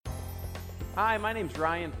Hi, my name's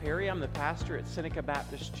Ryan Perry. I'm the pastor at Seneca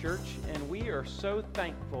Baptist Church, and we are so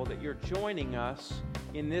thankful that you're joining us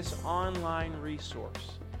in this online resource.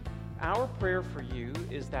 Our prayer for you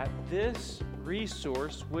is that this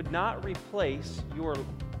resource would not replace your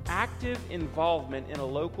active involvement in a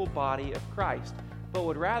local body of Christ, but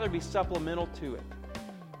would rather be supplemental to it.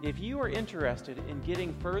 If you are interested in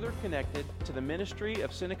getting further connected to the ministry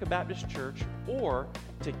of Seneca Baptist Church or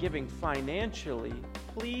to giving financially,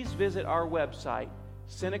 please visit our website,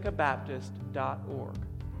 senecabaptist.org.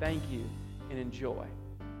 Thank you and enjoy.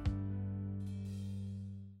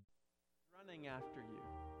 Running after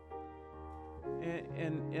you.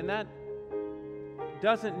 And that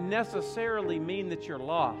doesn't necessarily mean that you're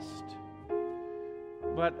lost.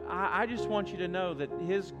 But I just want you to know that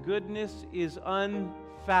His goodness is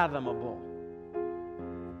unfathomable.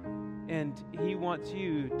 And He wants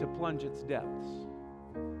you to plunge its depths.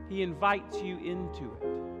 He invites you into it.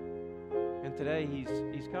 And today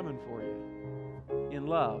He's coming for you in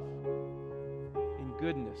love, in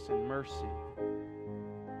goodness and mercy.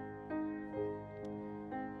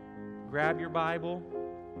 Grab your Bible,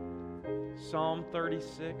 Psalm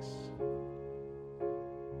 36.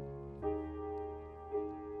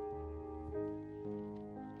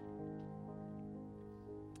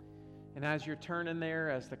 And as you're turning there,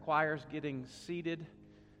 as the choir's getting seated,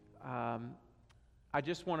 I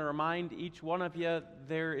just want to remind each one of you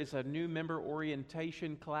there is a new member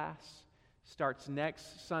orientation class. Starts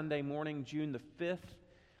next Sunday morning, June the 5th.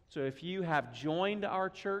 So if you have joined our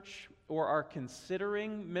church or are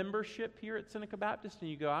considering membership here at Seneca Baptist and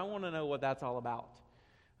you go, I want to know what that's all about.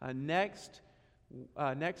 Next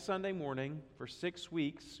Sunday morning for 6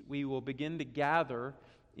 weeks, we will begin to gather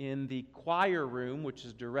in the choir room, which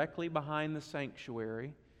is directly behind the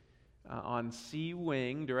sanctuary, on C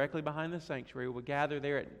Wing, directly behind the sanctuary. We'll gather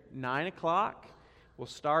there at 9 o'clock. We'll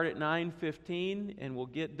start at 9:15, and we'll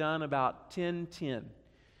get done about 10:10.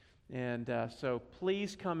 And so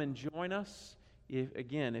please come and join us.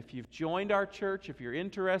 If you've joined our church, if you're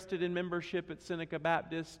interested in membership at Seneca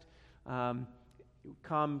Baptist, come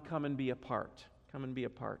and be a part. Come and be a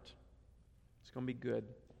part. It's going to be good.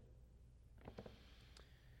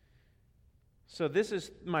 So this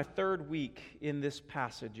is my third week in this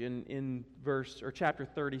passage, in chapter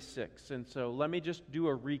 36. And so let me just do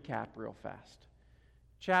a recap real fast.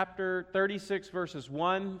 Chapter 36, verses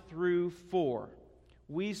 1 through 4.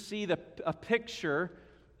 We see a picture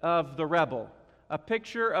of the rebel, a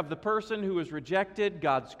picture of the person who has rejected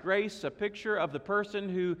God's grace, a picture of the person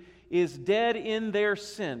who is dead in their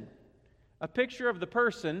sin, a picture of the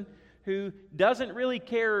person who doesn't really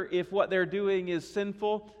care if what they're doing is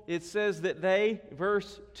sinful. It says that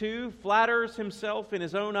verse 2, flatters himself in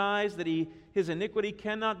his own eyes that his iniquity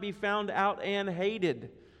cannot be found out and hated.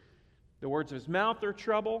 The words of his mouth are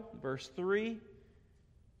trouble. Verse 3.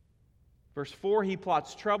 Verse 4, he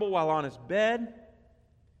plots trouble while on his bed.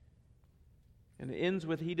 And it ends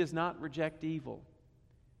with, he does not reject evil.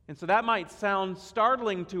 And so that might sound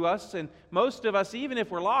startling to us, and most of us, even if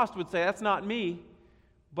we're lost, would say, that's not me.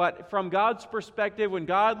 But from God's perspective, when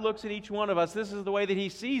God looks at each one of us, this is the way that He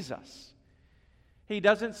sees us. He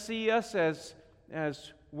doesn't see us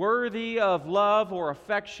as worthy of love or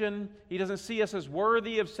affection. He doesn't see us as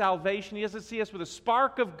worthy of salvation. He doesn't see us with a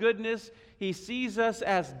spark of goodness. He sees us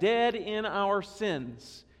as dead in our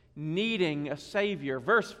sins, needing a Savior.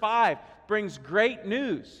 Verse 5 brings great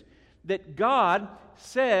news that God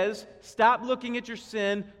says, stop looking at your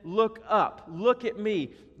sin, look up, look at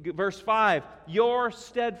me. Verse 5, your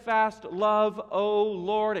steadfast love, O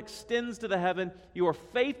Lord, extends to the heaven, your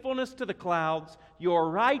faithfulness to the clouds, your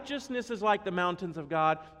righteousness is like the mountains of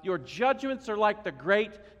God, your judgments are like the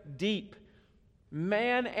great deep.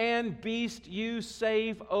 Man and beast you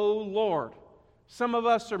save, O Lord. Some of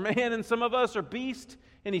us are man and some of us are beast,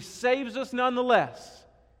 and He saves us nonetheless.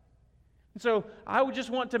 And so I would just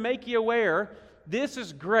want to make you aware, this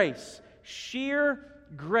is grace, sheer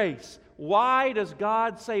grace. Why does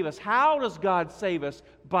God save us? How does God save us?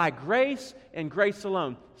 By grace and grace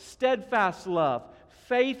alone. Steadfast love,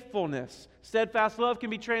 faithfulness. Steadfast love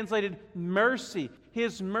can be translated mercy.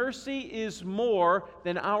 His mercy is more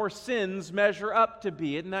than our sins measure up to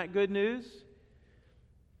be. Isn't that good news?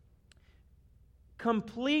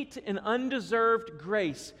 Complete and undeserved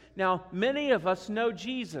grace. Now, many of us know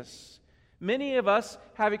Jesus. Many of us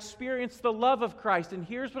have experienced the love of Christ. And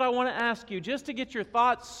here's what I want to ask you, just to get your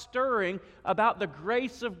thoughts stirring about the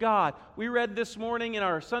grace of God. We read this morning in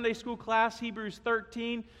our Sunday school class, Hebrews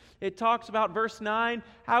 13. It talks about verse 9,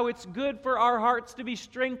 how it's good for our hearts to be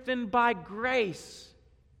strengthened by grace.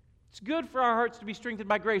 It's good for our hearts to be strengthened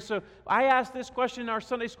by grace. So I asked this question in our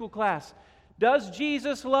Sunday school class. Does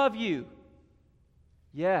Jesus love you?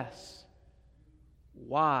 Yes.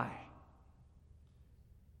 Why?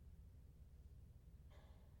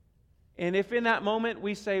 And if in that moment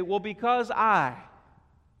we say, well, because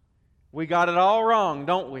we got it all wrong,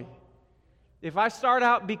 don't we? If I start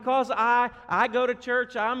out because I go to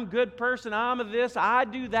church, I'm a good person, I'm a this, I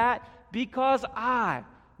do that, because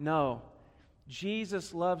No.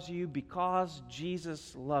 Jesus loves you because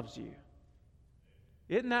Jesus loves you.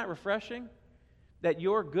 Isn't that refreshing? That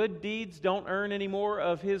your good deeds don't earn any more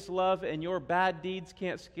of His love and your bad deeds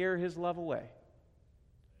can't scare His love away.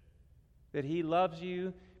 That He loves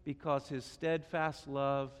you because His steadfast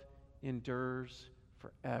love endures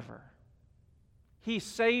forever. He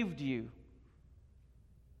saved you.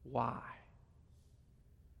 Why?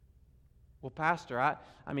 Well, Pastor, I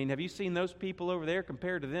mean, have you seen those people over there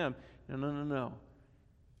compared to them? No.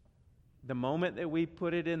 The moment that we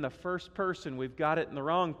put it in the first person, we've got it in the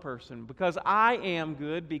wrong person. Because I am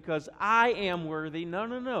good, because I am worthy.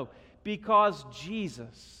 No. Because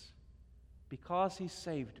Jesus, because He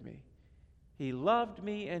saved me. He loved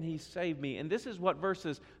me and He saved me. And this is what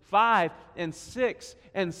verses 5 and 6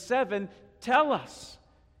 and 7 tell us.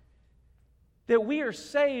 That we are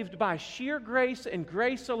saved by sheer grace and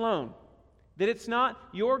grace alone. That it's not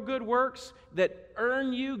your good works that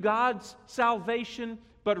earn you God's salvation,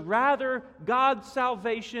 but rather God's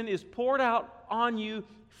salvation is poured out on you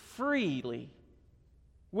freely,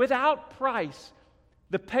 without price.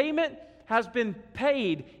 The payment has been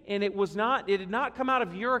paid, and it did not come out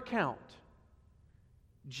of your account.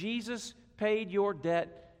 Jesus paid your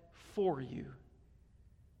debt for you.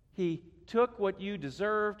 He took what you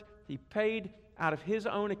deserved, He paid out of His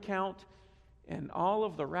own account, and all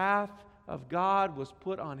of the wrath of God was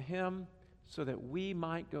put on Him so that we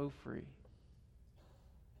might go free.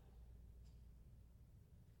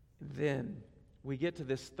 Then we get to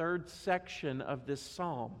this third section of this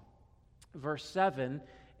psalm. Verse 7,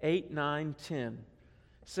 8, 9, 10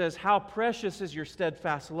 says, "How precious is your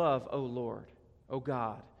steadfast love, O Lord, O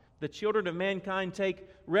God. The children of mankind take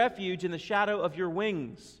refuge in the shadow of your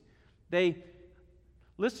wings."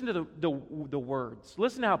 Listen to the words.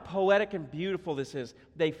 Listen to how poetic and beautiful this is.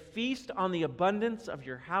 They feast on the abundance of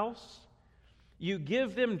your house. You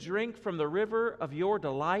give them drink from the river of your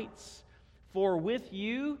delights. For with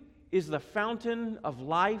you is the fountain of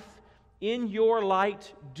life. In your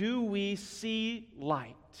light do we see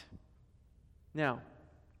light. Now,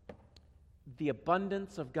 the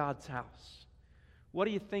abundance of God's house. What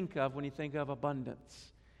do you think of when you think of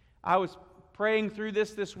abundance? I was praying through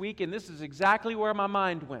this week, and this is exactly where my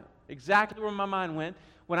mind went.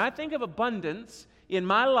 When I think of abundance in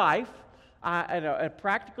my life, a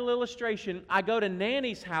practical illustration, I go to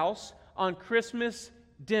Nanny's house on Christmas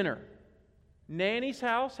dinner. Nanny's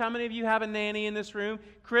house, how many of you have a nanny in this room?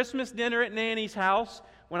 Christmas dinner at Nanny's house.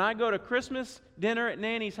 When I go to Christmas dinner at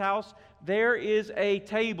Nanny's house, there is a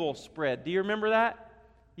table spread. Do you remember that?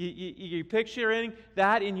 You picturing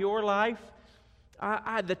that in your life?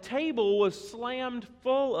 The table was slammed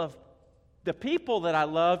full of the people that I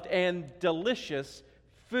loved and delicious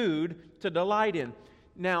food to delight in.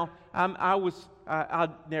 Now,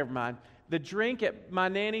 never mind. The drink at my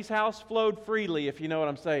nanny's house flowed freely, if you know what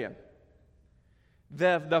I'm saying.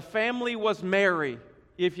 The family was merry,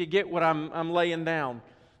 if you get what I'm laying down.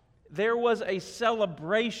 There was a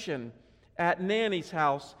celebration at Nanny's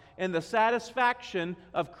house, and the satisfaction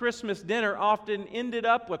of Christmas dinner often ended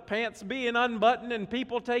up with pants being unbuttoned and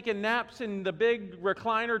people taking naps in the big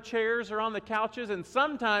recliner chairs or on the couches, and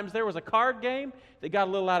sometimes there was a card game that got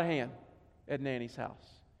a little out of hand at Nanny's house.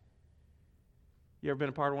 You ever been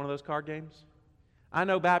a part of one of those card games? I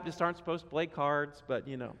know Baptists aren't supposed to play cards, but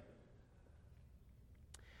you know.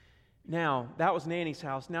 Now, that was Nanny's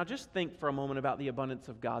house. Now, just think for a moment about the abundance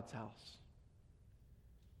of God's house.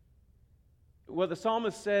 What the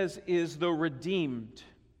psalmist says is the redeemed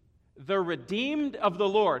of the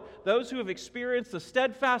Lord, those who have experienced the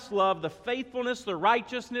steadfast love, the faithfulness, the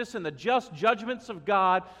righteousness, and the just judgments of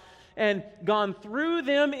God, and gone through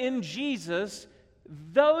them in Jesus,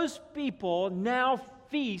 those people now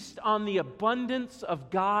feast on the abundance of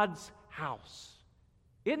God's house.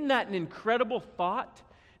 Isn't that an incredible thought?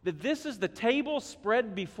 That this is the table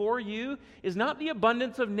spread before you is not the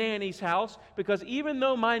abundance of Nanny's house, because even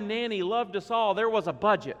though my nanny loved us all, there was a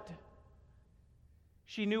budget.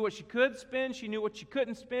 She knew what she could spend, she knew what she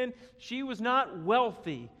couldn't spend. She was not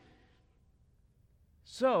wealthy.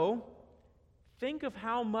 So, think of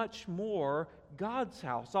how much more God's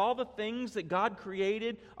house, all the things that God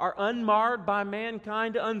created are unmarred by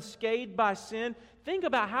mankind, unscathed by sin. Think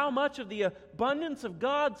about how much of the abundance of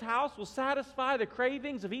God's house will satisfy the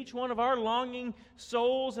cravings of each one of our longing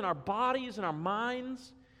souls and our bodies and our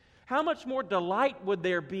minds. How much more delight would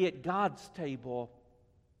there be at God's table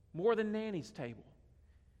more than Nanny's table?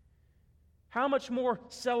 How much more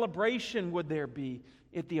celebration would there be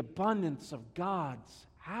at the abundance of God's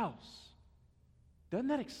house? Doesn't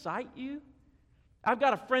that excite you? I've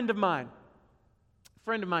got a friend of mine,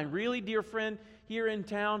 really dear friend here in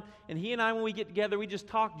town, and he and I, when we get together, we just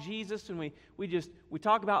talk Jesus, and we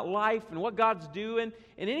talk about life and what God's doing.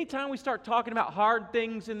 And anytime we start talking about hard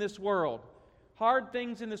things in this world,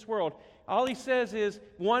 all he says is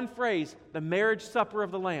one phrase: the marriage supper of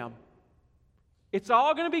the Lamb. It's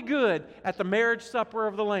all going to be good at the marriage supper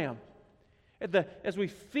of the Lamb. As we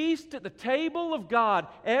feast at the table of God,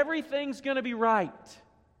 everything's going to be right.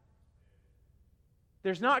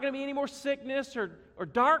 There's not going to be any more sickness or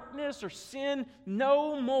darkness or sin.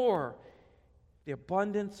 No more. The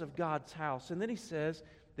abundance of God's house. And then he says,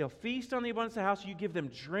 they'll feast on the abundance of the house. You give them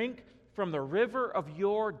drink from the river of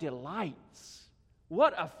your delights.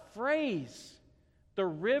 What a phrase. The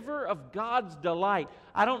river of God's delight.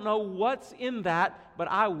 I don't know what's in that, but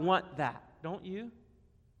I want that. Don't you?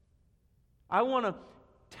 I want to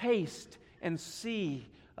taste and see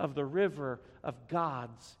of the river of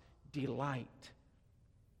God's delight.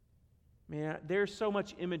 Man, there's so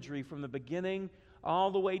much imagery from the beginning all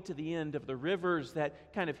the way to the end of the rivers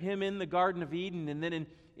that kind of hem in the Garden of Eden, and then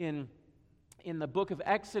in the book of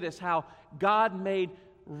Exodus, how God made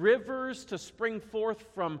rivers to spring forth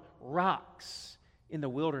from rocks in the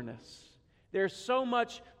wilderness. There's so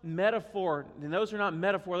much metaphor, and those are not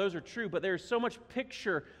metaphor, those are true, but there's so much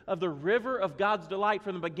picture of the river of God's delight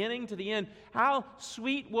from the beginning to the end. How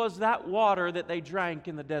sweet was that water that they drank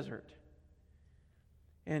in the desert?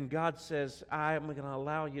 And God says, I am going to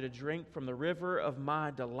allow you to drink from the river of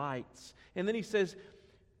my delights. And then he says,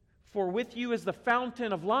 for with you is the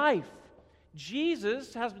fountain of life.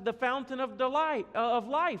 Jesus has the fountain of delight, of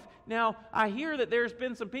life. Now, I hear that there's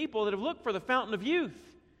been some people that have looked for the fountain of youth.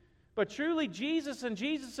 But truly, Jesus and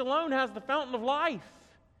Jesus alone has the fountain of life.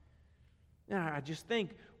 Now, I just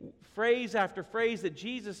think phrase after phrase that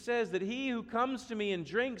Jesus says that he who comes to me and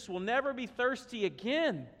drinks will never be thirsty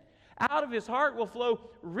again. Out of his heart will flow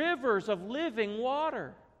rivers of living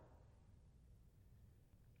water.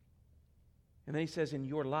 And then he says, in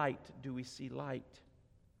your light do we see light.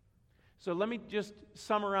 So let me just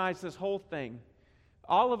summarize this whole thing.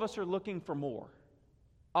 All of us are looking for more.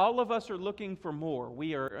 All of us are looking for more.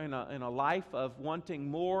 We are in a life of wanting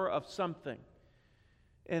more of something.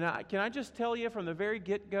 And can I just tell you from the very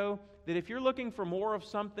get-go that if you're looking for more of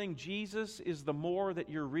something, Jesus is the more that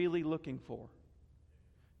you're really looking for.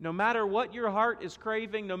 No matter what your heart is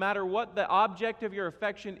craving, no matter what the object of your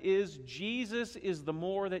affection is, Jesus is the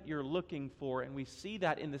more that you're looking for. And we see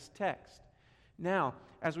that in this text. Now,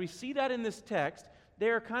 as we see that in this text,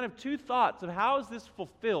 there are kind of two thoughts of how is this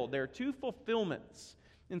fulfilled. There are two fulfillments.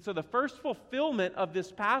 And so the first fulfillment of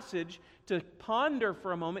this passage to ponder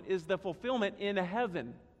for a moment is the fulfillment in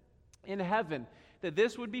heaven. In heaven. That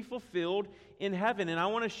this would be fulfilled in heaven. And I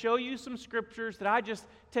want to show you some scriptures that I just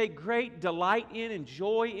take great delight in and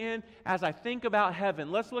joy in as I think about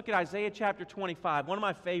heaven. Let's look at Isaiah chapter 25, one of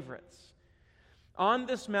my favorites. On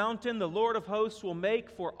this mountain the Lord of hosts will make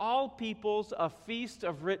for all peoples a feast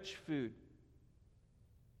of rich food,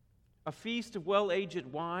 a feast of well-aged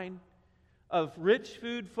wine, of rich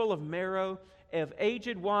food full of marrow, of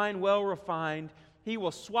aged wine well refined. He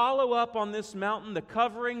will swallow up on this mountain the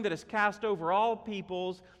covering that is cast over all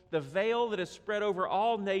peoples, the veil that is spread over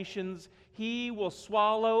all nations. He will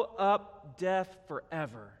swallow up death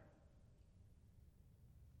forever.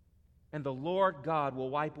 And the Lord God will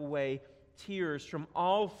wipe away tears from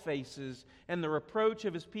all faces, and the reproach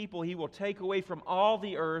of his people he will take away from all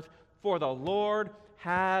the earth, for the Lord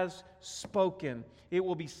has spoken. It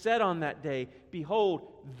will be said on that day,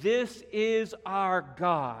 behold, this is our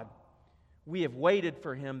God. We have waited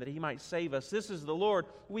for him that he might save us. This is the Lord.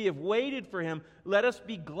 We have waited for him. Let us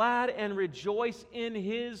be glad and rejoice in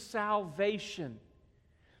his salvation.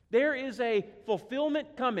 There is a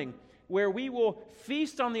fulfillment coming where we will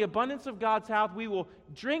feast on the abundance of God's house. We will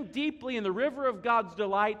drink deeply in the river of God's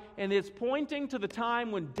delight, and it's pointing to the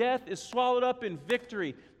time when death is swallowed up in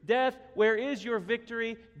victory. Death, where is your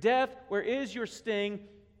victory? Death, where is your sting?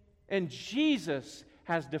 And Jesus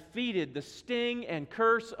has defeated the sting and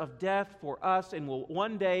curse of death for us and will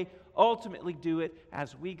one day ultimately do it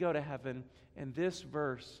as we go to heaven. And this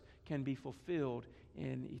verse can be fulfilled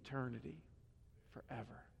in eternity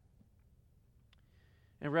forever.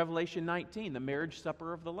 In Revelation 19, the marriage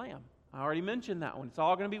supper of the Lamb. I already mentioned that one. It's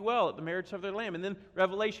all going to be well at the marriage supper of the Lamb. And then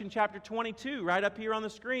Revelation chapter 22, right up here on the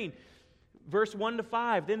screen. Verse 1 to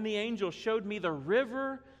 5, then the angel showed me the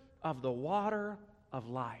river of the water of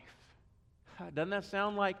life. Doesn't that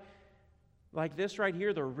sound like Like this right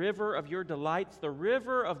here, the river of your delights, the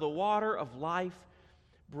river of the water of life,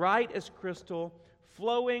 bright as crystal,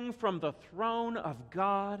 flowing from the throne of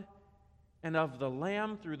God and of the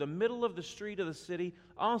Lamb through the middle of the street of the city.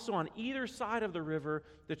 Also on either side of the river,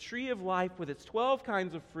 the tree of life with its 12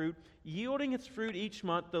 kinds of fruit, yielding its fruit each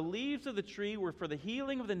month. The leaves of the tree were for the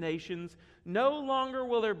healing of the nations. No longer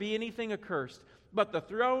will there be anything accursed, but the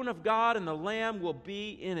throne of God and the Lamb will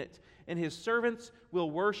be in it, and His servants will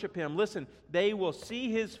worship Him. Listen, they will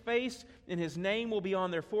see His face, and His name will be on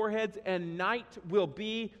their foreheads, and night will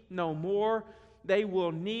be no more. They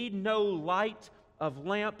will need no light of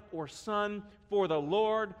lamp or sun, for the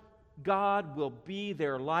Lord God will be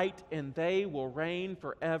their light, and they will reign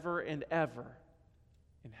forever and ever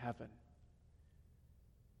in heaven.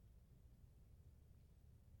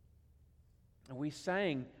 And we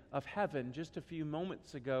sang of heaven just a few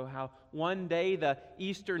moments ago, how one day the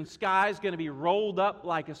eastern sky is going to be rolled up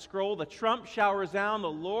like a scroll. The trump shall resound. The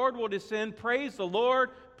Lord will descend. Praise the Lord,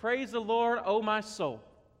 oh my soul.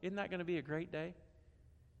 Isn't that going to be a great day?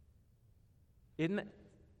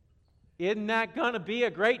 Isn't that going to be a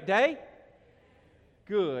great day?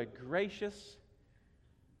 Good gracious.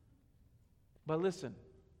 But listen,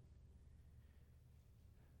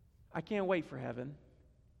 I can't wait for heaven.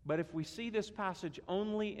 But if we see this passage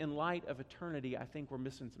only in light of eternity, I think we're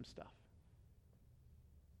missing some stuff.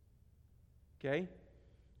 Okay?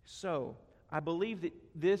 So, I believe that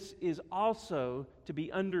this is also to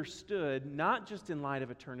be understood not just in light of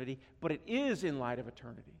eternity, but it is in light of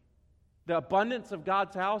eternity. The abundance of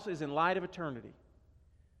God's house is in light of eternity.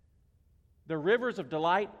 The rivers of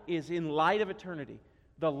delight is in light of eternity.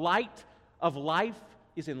 The light of life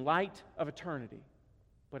is in light of eternity.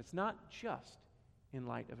 But it's not just in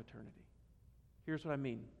light of eternity. Here's what I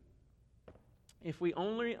mean. If we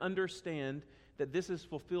only understand that this is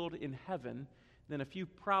fulfilled in heaven, then a few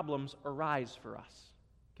problems arise for us.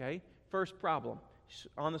 Okay? First problem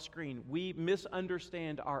on the screen, we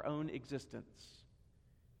misunderstand our own existence.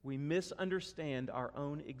 We misunderstand our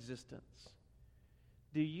own existence.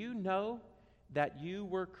 Do you know that you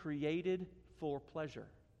were created for pleasure?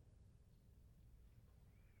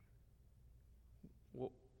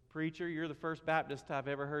 Well, preacher, you're the first Baptist I've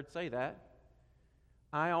ever heard say that.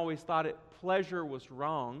 I always thought pleasure was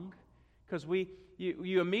wrong because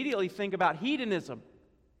you immediately think about hedonism.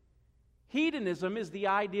 Hedonism is the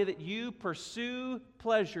idea that you pursue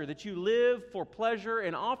pleasure, that you live for pleasure,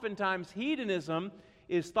 and oftentimes hedonism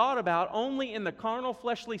is thought about only in the carnal,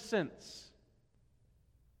 fleshly sense.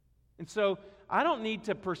 And so I don't need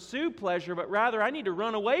to pursue pleasure, but rather I need to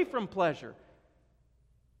run away from pleasure.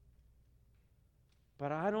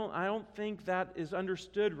 But I don't think that is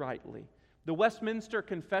understood rightly. The Westminster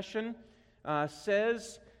Confession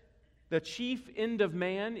says the chief end of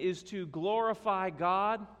man is to glorify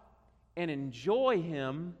God and enjoy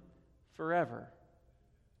Him forever.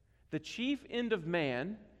 The chief end of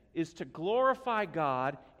man is to glorify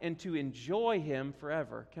God and to enjoy Him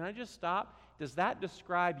forever. Can I just stop? Does that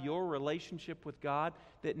describe your relationship with God?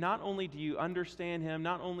 That not only do you understand Him,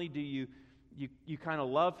 not only do you kind of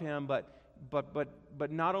love Him,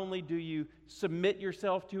 but not only do you submit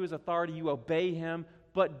yourself to His authority, you obey Him,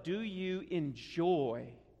 but do you enjoy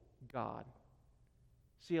God?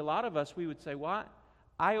 See, a lot of us, we would say, "What?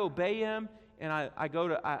 I obey Him, and I go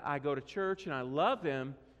to church, and I love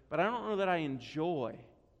Him, but I don't know that I enjoy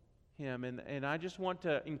Him." And I just want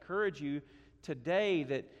to encourage you today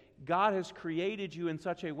that God has created you in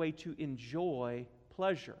such a way to enjoy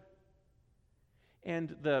pleasure.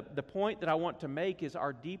 And the point that I want to make is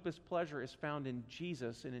our deepest pleasure is found in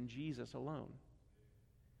Jesus and in Jesus alone.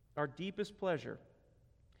 Our deepest pleasure.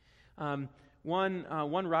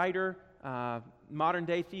 One writer,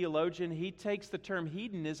 modern-day theologian, he takes the term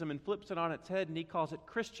hedonism and flips it on its head, and he calls it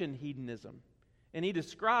Christian hedonism. And he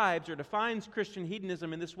describes or defines Christian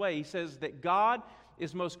hedonism in this way. He says that God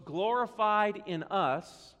is most glorified in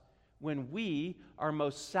us when we are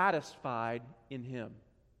most satisfied in Him.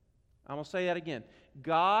 I'm going to say that again.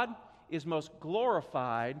 God is most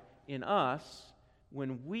glorified in us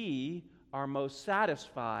when we are most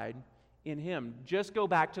satisfied in Him. Just go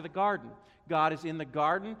back to the garden. God is in the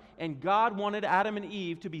garden, and God wanted Adam and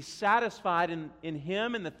Eve to be satisfied in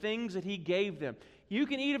Him and the things that He gave them. You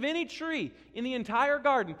can eat of any tree in the entire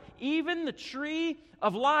garden. Even the tree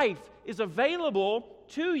of life is available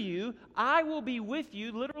to you. I will be with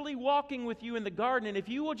you, literally walking with you in the garden. And if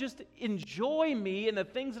you will just enjoy me and the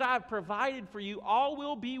things that I have provided for you, all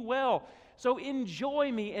will be well. So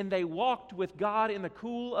enjoy me. And they walked with God in the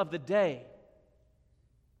cool of the day.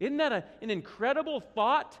 Isn't that an incredible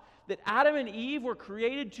thought? that Adam and Eve were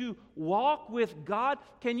created to walk with God?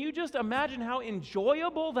 Can you just imagine how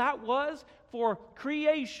enjoyable that was for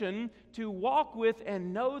creation to walk with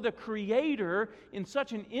and know the Creator in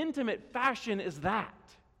such an intimate fashion as that?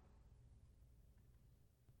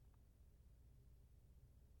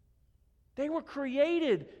 They were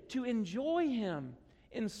created to enjoy Him.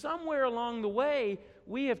 And somewhere along the way,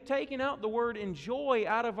 we have taken out the word enjoy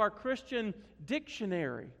out of our Christian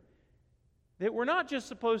dictionary. That we're not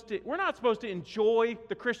supposed to enjoy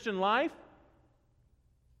the Christian life.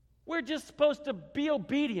 We're just supposed to be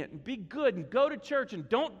obedient and be good and go to church and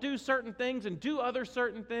don't do certain things and do other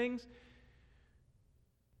certain things.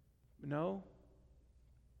 No.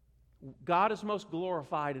 God is most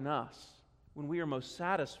glorified in us when we are most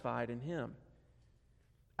satisfied in Him.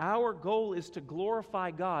 Our goal is to glorify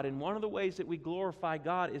God, and one of the ways that we glorify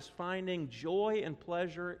God is finding joy and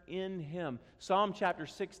pleasure in Him. Psalm chapter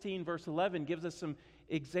 16, verse 11 gives us some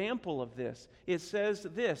example of this. It says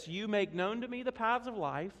this, "You make known to me the paths of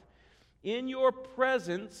life. In your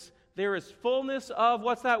presence there is fullness of,"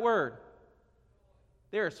 what's that word?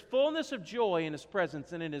 There is fullness of joy in His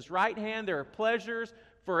presence, and in His right hand there are pleasures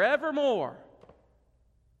forevermore.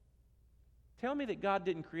 Tell me that God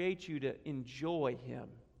didn't create you to enjoy Him.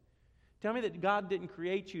 Tell me that God didn't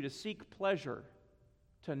create you to seek pleasure,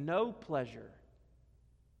 to know pleasure.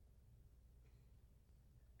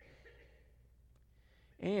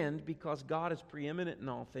 And because God is preeminent in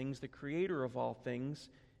all things, the creator of all things,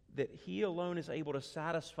 that He alone is able to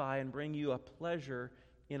satisfy and bring you a pleasure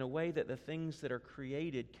in a way that the things that are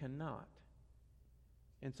created cannot.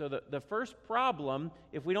 And so the first problem,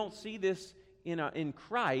 if we don't see this in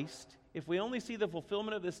Christ, if we only see the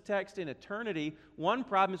fulfillment of this text in eternity, one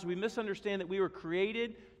problem is we misunderstand that we were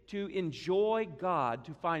created to enjoy God,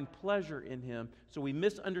 to find pleasure in Him. So we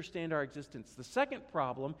misunderstand our existence. The second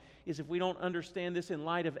problem is if we don't understand this in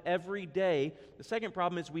light of every day, the second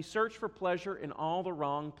problem is we search for pleasure in all the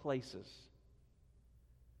wrong places.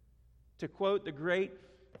 To quote the great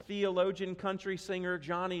theologian, country singer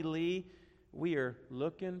Johnny Lee, we are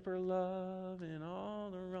looking for love in all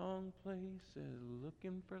the wrong places.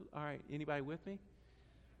 All right, anybody with me?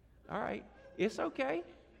 All right, it's okay.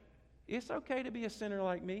 It's okay to be a sinner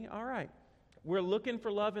like me. All right. We're looking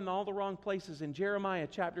for love in all the wrong places. In Jeremiah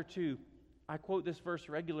chapter 2, I quote this verse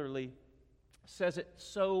regularly, says it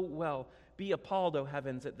so well. "Be appalled, O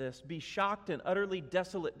heavens, at this. Be shocked and utterly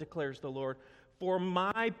desolate, declares the Lord. For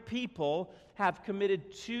my people have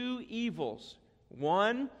committed two evils.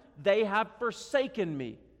 One, they have forsaken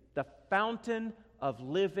me, the fountain of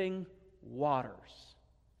living waters.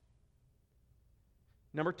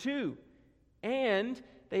 Number two, and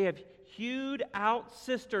they have hewed out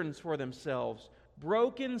cisterns for themselves,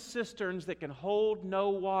 broken cisterns that can hold no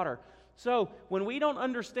water." So, when we don't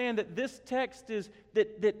understand that this text is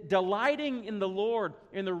that delighting in the Lord,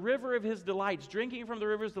 in the river of His delights, drinking from the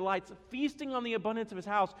river's delights, feasting on the abundance of His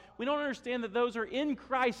house, we don't understand that those are in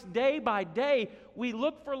Christ day by day. We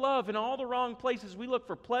look for love in all the wrong places. We look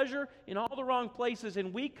for pleasure in all the wrong places,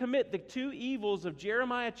 and we commit the two evils of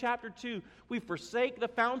Jeremiah chapter 2. We forsake the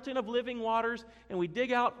fountain of living waters, and we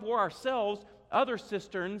dig out for ourselves other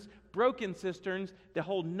cisterns, broken cisterns that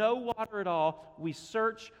hold no water at all. We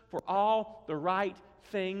search for all the right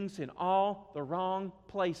things in all the wrong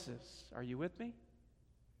places. Are you with me?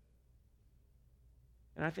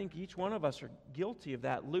 And I think each one of us are guilty of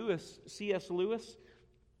that. C.S. Lewis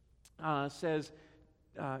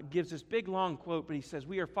gives this big long quote, but he says,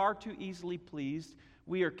 "We are far too easily pleased.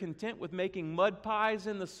 We are content with making mud pies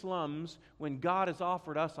in the slums when God has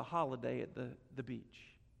offered us a holiday at the beach."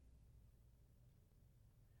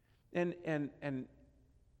 And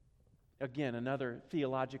again, another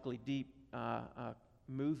theologically deep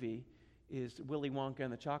movie is Willy Wonka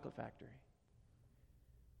and the Chocolate Factory.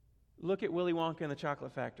 Look at Willy Wonka and the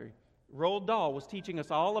Chocolate Factory. Roald Dahl was teaching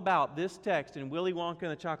us all about this text in Willy Wonka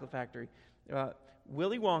and the Chocolate Factory.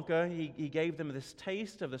 Willy Wonka, he gave them this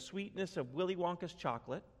taste of the sweetness of Willy Wonka's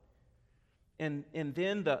chocolate. And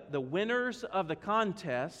then the winners of the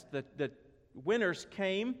contest, the winners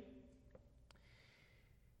came.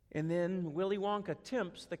 And then Willy Wonka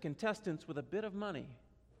tempts the contestants with a bit of money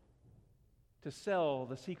to sell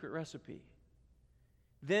the secret recipe.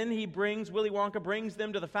 Then Willy Wonka brings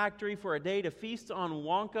them to the factory for a day to feast on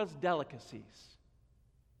Wonka's delicacies.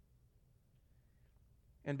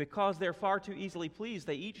 And because they're far too easily pleased,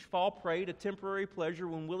 they each fall prey to temporary pleasure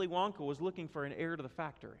when Willy Wonka was looking for an heir to the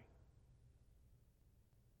factory.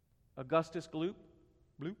 Augustus Gloop,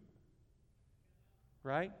 bloop,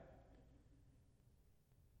 right?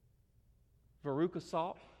 Veruca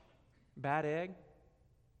Salt, bad egg.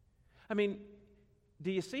 I mean,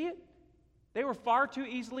 do you see it? They were far too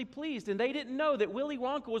easily pleased, and they didn't know that Willy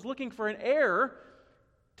Wonka was looking for an heir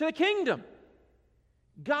to the kingdom.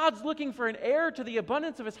 God's looking for an heir to the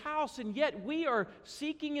abundance of His house, and yet we are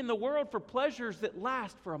seeking in the world for pleasures that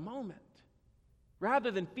last for a moment.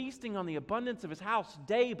 Rather than feasting on the abundance of His house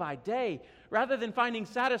day by day, rather than finding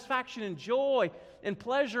satisfaction and joy and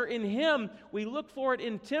pleasure in Him, we look for it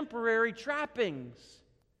in temporary trappings.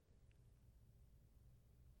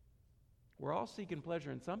 We're all seeking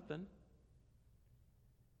pleasure in something.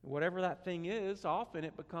 Whatever that thing is, often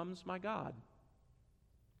it becomes my God.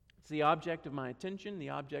 It's the object of my attention, the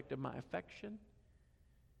object of my affection,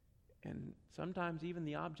 and sometimes even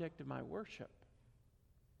the object of my worship.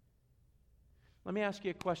 Let me ask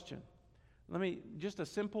you a question. Just a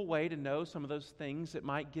simple way to know some of those things that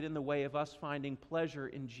might get in the way of us finding pleasure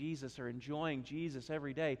in Jesus or enjoying Jesus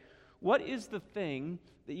every day. What is the thing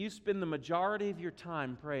that you spend the majority of your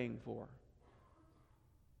time praying for?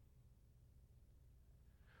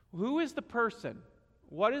 Who is the person?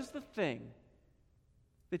 What is the thing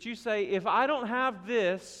that you say, if I don't have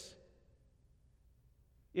this,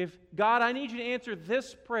 if God, I need you to answer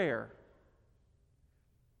this prayer.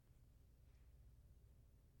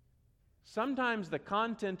 Sometimes the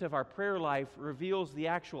content of our prayer life reveals the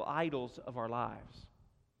actual idols of our lives.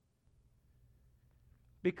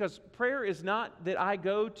 Because prayer is not that I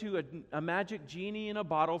go to a magic genie in a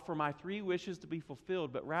bottle for my 3 wishes to be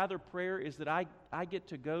fulfilled, but rather prayer is that I get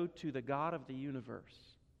to go to the God of the universe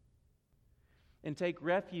and take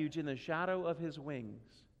refuge in the shadow of His wings.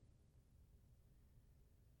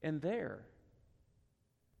 And there,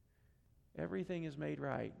 everything is made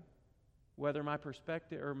right. Whether my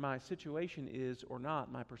perspective or my situation is or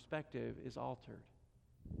not, my perspective is altered.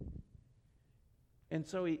 And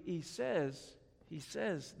so he says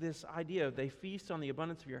this idea of they feast on the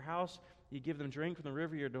abundance of your house, you give them drink from the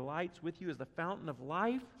river of your delights, with you is the fountain of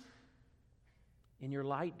life. In your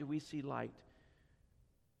light do we see light.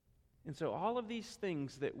 And so all of these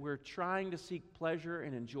things that we're trying to seek pleasure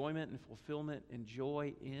and enjoyment and fulfillment and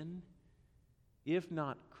joy in, if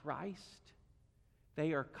not Christ,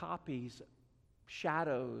 they are copies,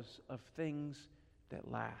 shadows of things that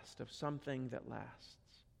last, of something that lasts.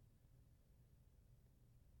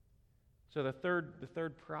 So the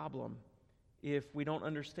third problem, if we don't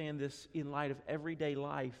understand this in light of everyday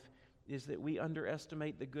life, is that we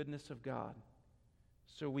underestimate the goodness of God.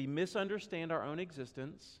 So we misunderstand our own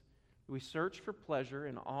existence, we search for pleasure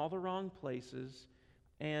in all the wrong places,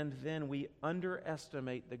 and then we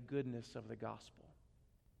underestimate the goodness of the gospel.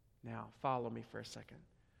 Now, follow me for a second.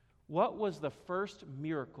 What was the first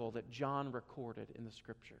miracle that John recorded in the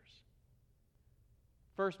Scriptures?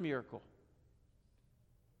 First miracle.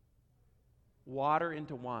 Water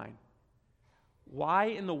into wine. Why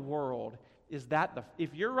in the world is that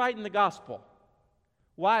if you're writing the gospel,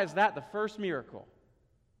 why is that the first miracle?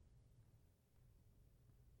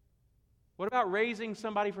 What about raising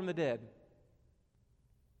somebody from the dead?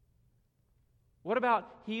 What about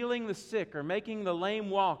healing the sick or making the lame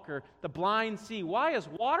walk or the blind see? Why is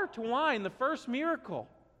water to wine the first miracle?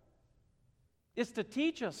 It's to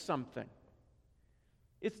teach us something.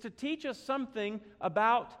 It's to teach us something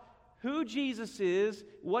about who Jesus is,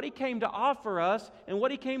 what He came to offer us, and what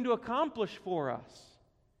He came to accomplish for us.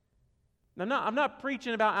 Now, I'm not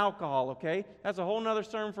preaching about alcohol, okay? That's a whole other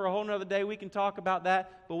sermon for a whole other day. We can talk about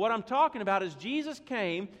that. But what I'm talking about is Jesus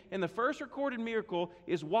came, and the first recorded miracle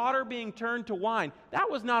is water being turned to wine. That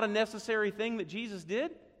was not a necessary thing that Jesus did.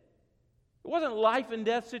 It wasn't a life and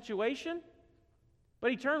death situation. But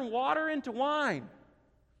He turned water into wine.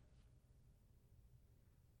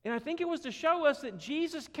 And I think it was to show us that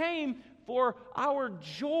Jesus came for our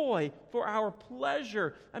joy, for our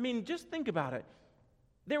pleasure. I mean, just think about it.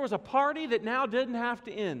 There was a party that now didn't have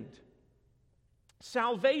to end.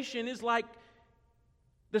 Salvation is like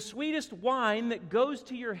the sweetest wine that goes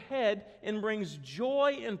to your head and brings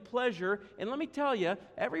joy and pleasure. And let me tell you,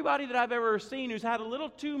 everybody that I've ever seen who's had a little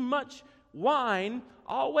too much wine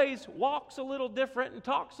always walks a little different and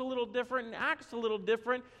talks a little different and acts a little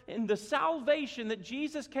different. And the salvation that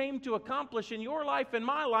Jesus came to accomplish in your life and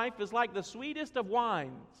my life is like the sweetest of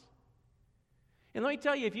wines. And let me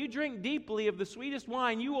tell you, if you drink deeply of the sweetest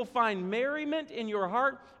wine, you will find merriment in your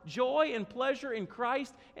heart, joy and pleasure in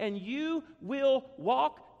Christ, and you will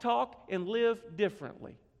walk, talk, and live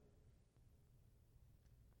differently.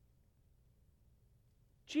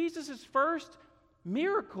 Jesus' first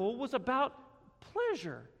miracle was about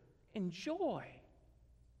pleasure and joy.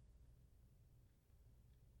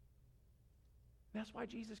 That's why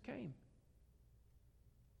Jesus came.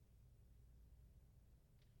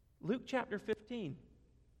 Luke chapter 15.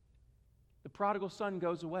 The prodigal son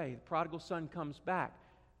goes away. The prodigal son comes back.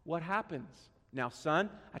 what happens? Now, son,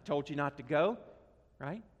 I told you not to go,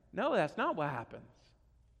 right? No, that's not what happens.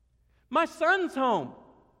 My son's home.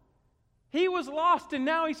 He was lost and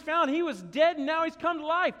now he's found. He was dead and now he's come to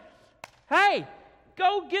life. Hey,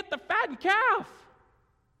 go get the fattened calf.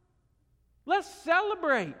 Let's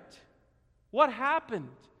celebrate. What happened?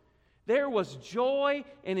 There was joy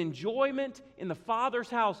and enjoyment in the Father's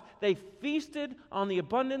house. They feasted on the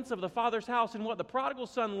abundance of the Father's house. And what the prodigal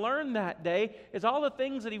son learned that day is all the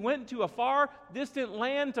things that he went to a far distant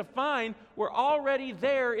land to find were already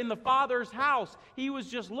there in the Father's house. He was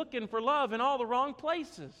just looking for love in all the wrong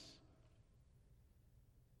places.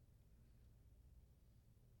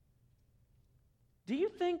 Do you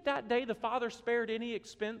think that day the Father spared any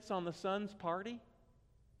expense on the Son's party?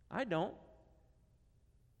 I don't.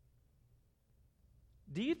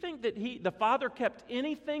 Do you think that the Father kept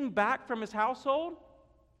anything back from His household?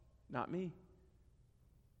 Not me.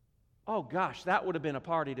 Oh gosh, that would have been a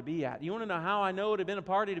party to be at. You want to know how I know it would have been a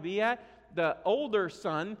party to be at? The older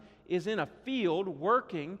son is in a field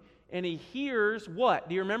working and he hears what?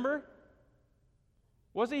 Do you remember?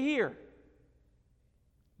 What's he hear?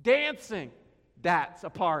 Dancing. That's a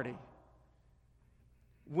party.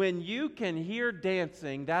 When you can hear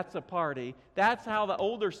dancing, that's a party. That's how the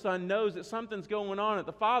older son knows that something's going on at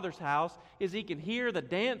the father's house, is he can hear the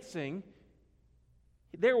dancing.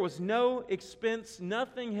 There was no expense,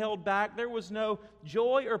 nothing held back. There was no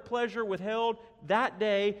joy or pleasure withheld that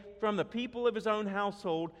day from the people of his own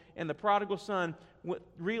household. And the prodigal son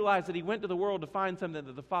realized that he went to the world to find something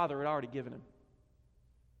that the father had already given him.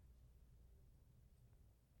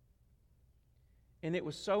 And it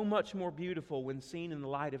was so much more beautiful when seen in the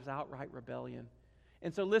light of his outright rebellion.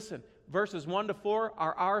 And so listen, verses 1 to 4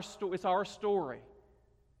 are it's our story.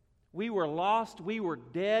 We were lost, we were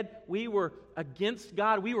dead, we were against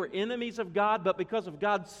God, we were enemies of God, but because of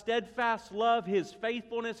God's steadfast love, His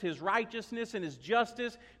faithfulness, His righteousness, and His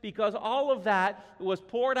justice, because all of that was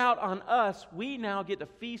poured out on us, we now get to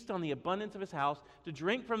feast on the abundance of His house, to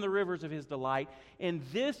drink from the rivers of His delight, and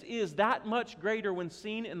this is that much greater when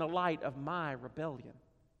seen in the light of my rebellion.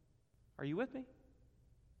 Are you with me?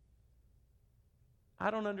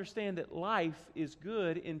 I don't understand that life is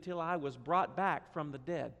good until I was brought back from the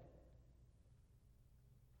dead.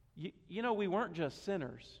 You know, we weren't just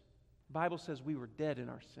sinners. The Bible says we were dead in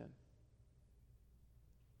our sin.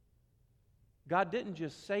 God didn't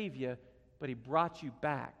just save you, but He brought you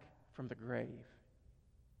back from the grave.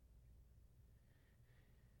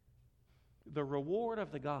 The reward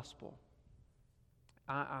of the gospel,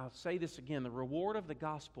 I'll say this again, the reward of the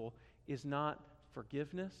gospel is not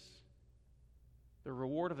forgiveness. The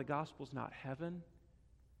reward of the gospel is not heaven.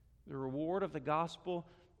 The reward of the gospel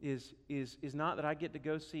is not that I get to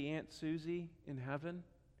go see Aunt Susie in heaven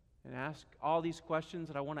and ask all these questions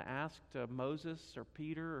that I want to ask to Moses or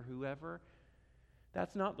Peter or whoever.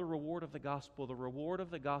 That's not the reward of the gospel. The reward of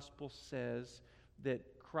the gospel says that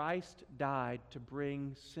Christ died to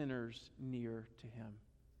bring sinners near to Him.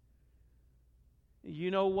 You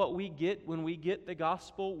know what we get when we get the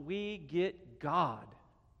gospel? We get God.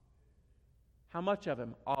 How much of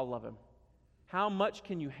Him? All of Him. How much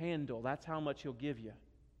can you handle? That's how much He'll give you.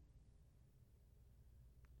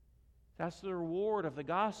 That's the reward of the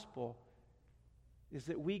gospel, is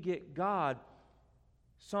that we get God.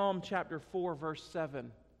 Psalm chapter 4, verse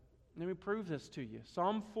 7. Let me prove this to you.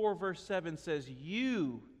 Psalm 4, verse 7 says,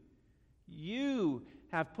 You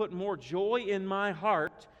have put more joy in my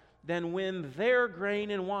heart than when their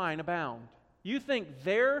grain and wine abound. You think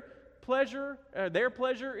their pleasure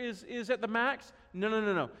is at the max?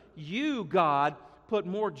 No. You, God, put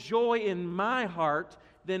more joy in my heart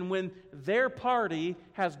than when their party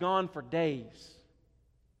has gone for days.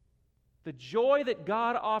 The joy that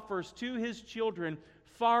God offers to His children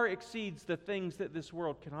far exceeds the things that this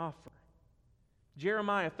world can offer.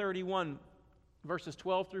 Jeremiah 31, verses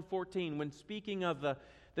 12 through 14, when speaking of the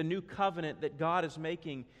new covenant that God is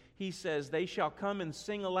making, He says, They shall come and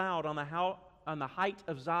sing aloud on the height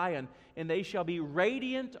of Zion, and they shall be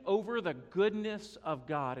radiant over the goodness of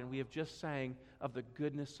God. And we have just sang of the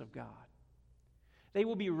goodness of God. They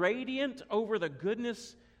will be radiant over the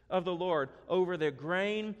goodness of the Lord, over the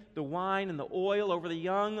grain, the wine, and the oil, over the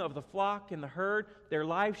young of the flock and the herd. Their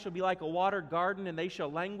life shall be like a watered garden, and they shall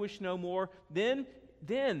languish no more. Then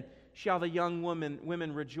shall the young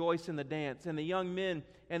women rejoice in the dance, and the young men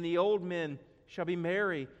and the old men shall be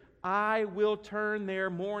merry. I will turn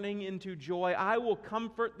their mourning into joy. I will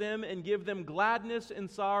comfort them and give them gladness and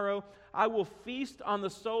sorrow. I will feast on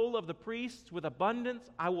the soul of the priests with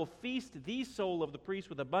abundance. I will feast the soul of the priest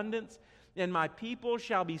with abundance. And my people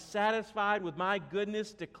shall be satisfied with my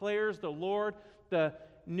goodness, declares the Lord. The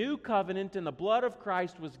new covenant in the blood of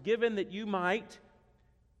Christ was given that you might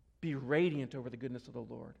be radiant over the goodness of the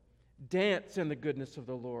Lord. Dance in the goodness of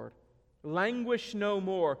the Lord. Languish no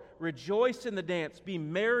more. Rejoice in the dance. Be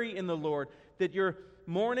merry in the Lord. That your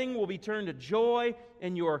mourning will be turned to joy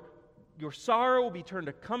and your sorrow will be turned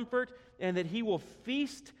to comfort, and that He will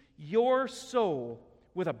feast your soul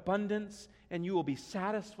with abundance, and you will be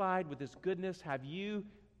satisfied with His goodness. Have you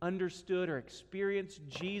understood or experienced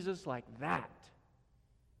Jesus like that?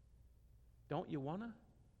 Don't you want to?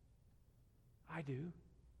 I do.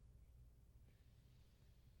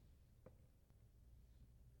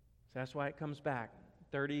 So that's why it comes back.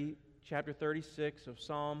 Chapter 36 of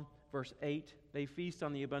Psalm, verse 8, they feast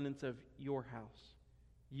on the abundance of your house.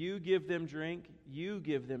 You give them drink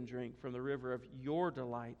from the river of your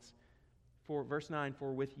delights. For verse 9,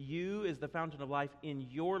 for with you is the fountain of life. In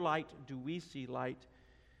your light do we see light.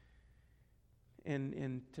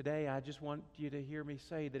 And today I just want you to hear me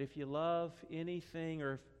say that if you love anything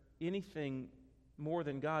or anything more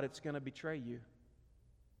than God, it's going to betray you.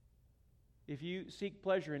 If you seek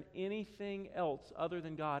pleasure in anything else other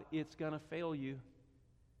than God, it's going to fail you.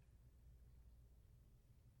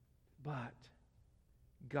 But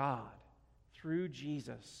God, through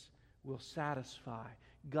Jesus, will satisfy.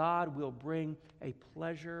 God will bring a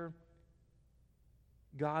pleasure.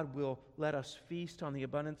 God will let us feast on the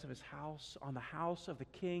abundance of His house, on the house of the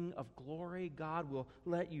King of glory. God will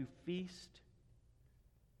let you feast.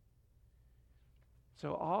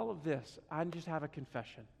 So all of this, I just have a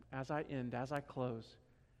confession as I end, as I close.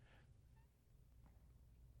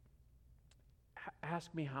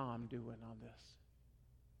 Ask me how I'm doing on this.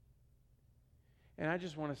 And I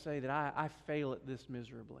just want to say that I fail at this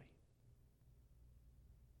miserably.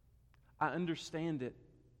 I understand it,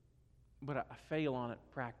 but I fail on it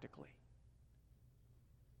practically.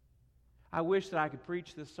 I wish that I could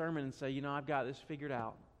preach this sermon and say, I've got this figured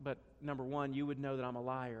out. But number one, you would know that I'm a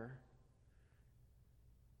liar.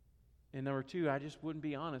 And number two, I just wouldn't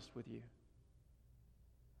be honest with you.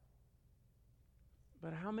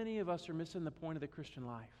 But how many of us are missing the point of the Christian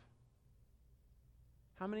life?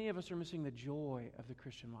 How many of us are missing the joy of the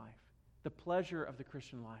Christian life, the pleasure of the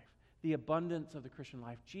Christian life, the abundance of the Christian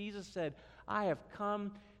life? Jesus said, I have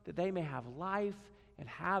come that they may have life and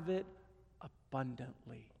have it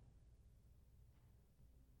abundantly.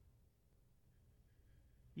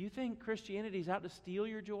 You think Christianity is out to steal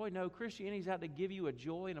your joy? No, Christianity is out to give you a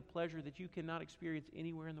joy and a pleasure that you cannot experience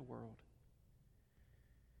anywhere in the world.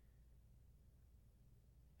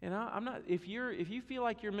 And I'm not. If you feel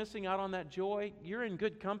like you're missing out on that joy, you're in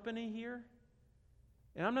good company here.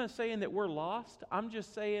 And I'm not saying that we're lost. I'm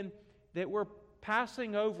just saying that we're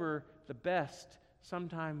passing over the best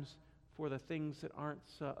sometimes for the things that aren't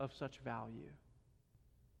of such value.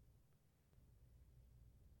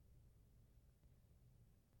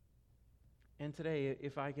 And today,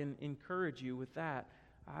 if I can encourage you with that,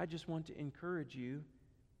 I just want to encourage you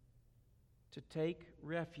to take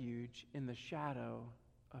refuge in the shadow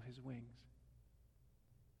of His wings.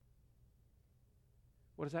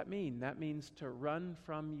 What does that mean? That means to run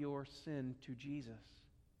from your sin to Jesus.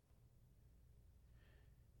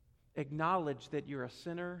 Acknowledge that you're a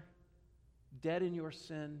sinner, dead in your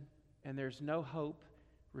sin, and there's no hope.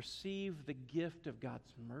 Receive the gift of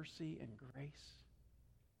God's mercy and grace.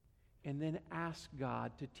 And then ask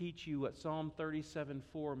God to teach you what Psalm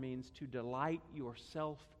 37:4 means, to delight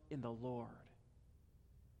yourself in the Lord.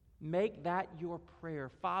 Make that your prayer.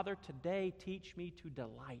 Father, today teach me to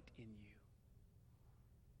delight in you.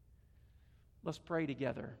 Let's pray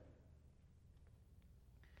together.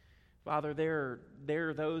 Father, there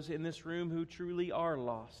are those in this room who truly are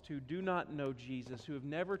lost, who do not know Jesus, who have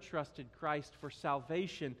never trusted Christ for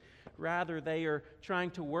salvation. Rather, they are trying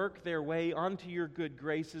to work their way onto your good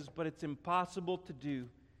graces, but it's impossible to do.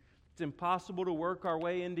 It's impossible to work our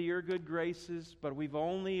way into your good graces, but we've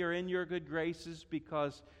only are in your good graces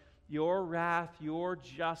because your wrath, your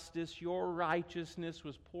justice, your righteousness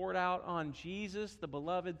was poured out on Jesus, the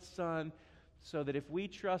beloved Son, so that if we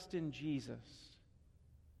trust in Jesus,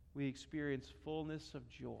 we experience fullness of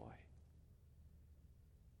joy.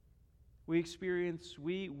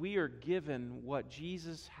 We are given what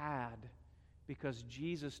Jesus had because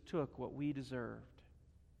Jesus took what we deserved.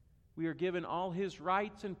 We are given all His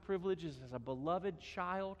rights and privileges as a beloved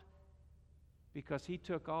child because He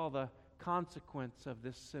took all the consequence of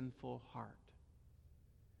this sinful heart.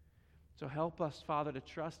 So help us, Father, to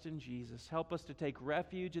trust in Jesus. Help us to take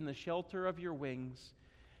refuge in the shelter of your wings.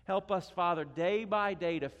 Help us, Father, day by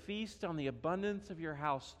day to feast on the abundance of your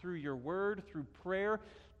house through your word, through prayer.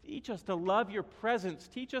 Teach us to love your presence.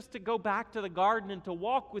 Teach us to go back to the garden and to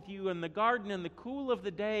walk with you in the garden in the cool of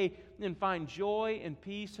the day and find joy and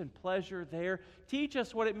peace and pleasure there. Teach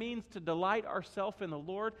us what it means to delight ourselves in the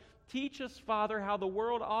Lord. Teach us, Father, how the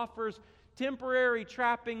world offers temporary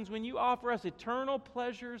trappings when you offer us eternal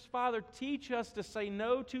pleasures. Father, teach us to say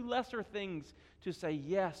no to lesser things, to say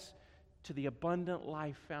yes to the abundant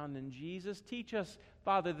life found in Jesus. Teach us,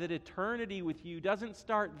 Father, that eternity with you doesn't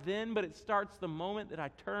start then, but it starts the moment that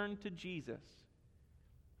I turn to Jesus.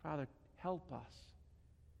 Father, help us.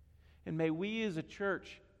 And may we as a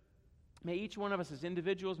church, may each one of us as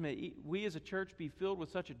individuals, may we as a church be filled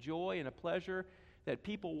with such a joy and a pleasure that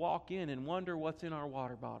people walk in and wonder what's in our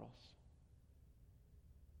water bottles.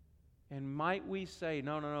 And might we say,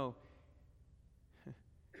 no.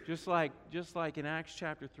 Just like in Acts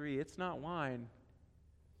chapter 3, it's not wine,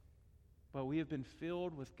 but we have been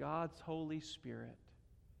filled with God's Holy Spirit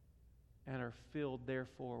and are filled,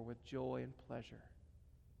 therefore, with joy and pleasure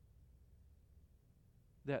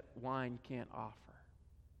that wine can't offer.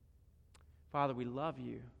 Father, we love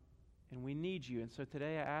you and we need you. And so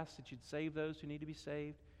today I ask that you'd save those who need to be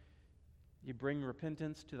saved. You bring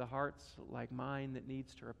repentance to the hearts like mine that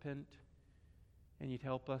needs to repent. And you'd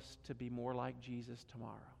help us to be more like Jesus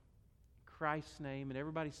tomorrow. In Christ's name. And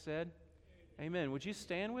everybody said, Amen. Would you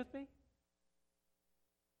stand with me?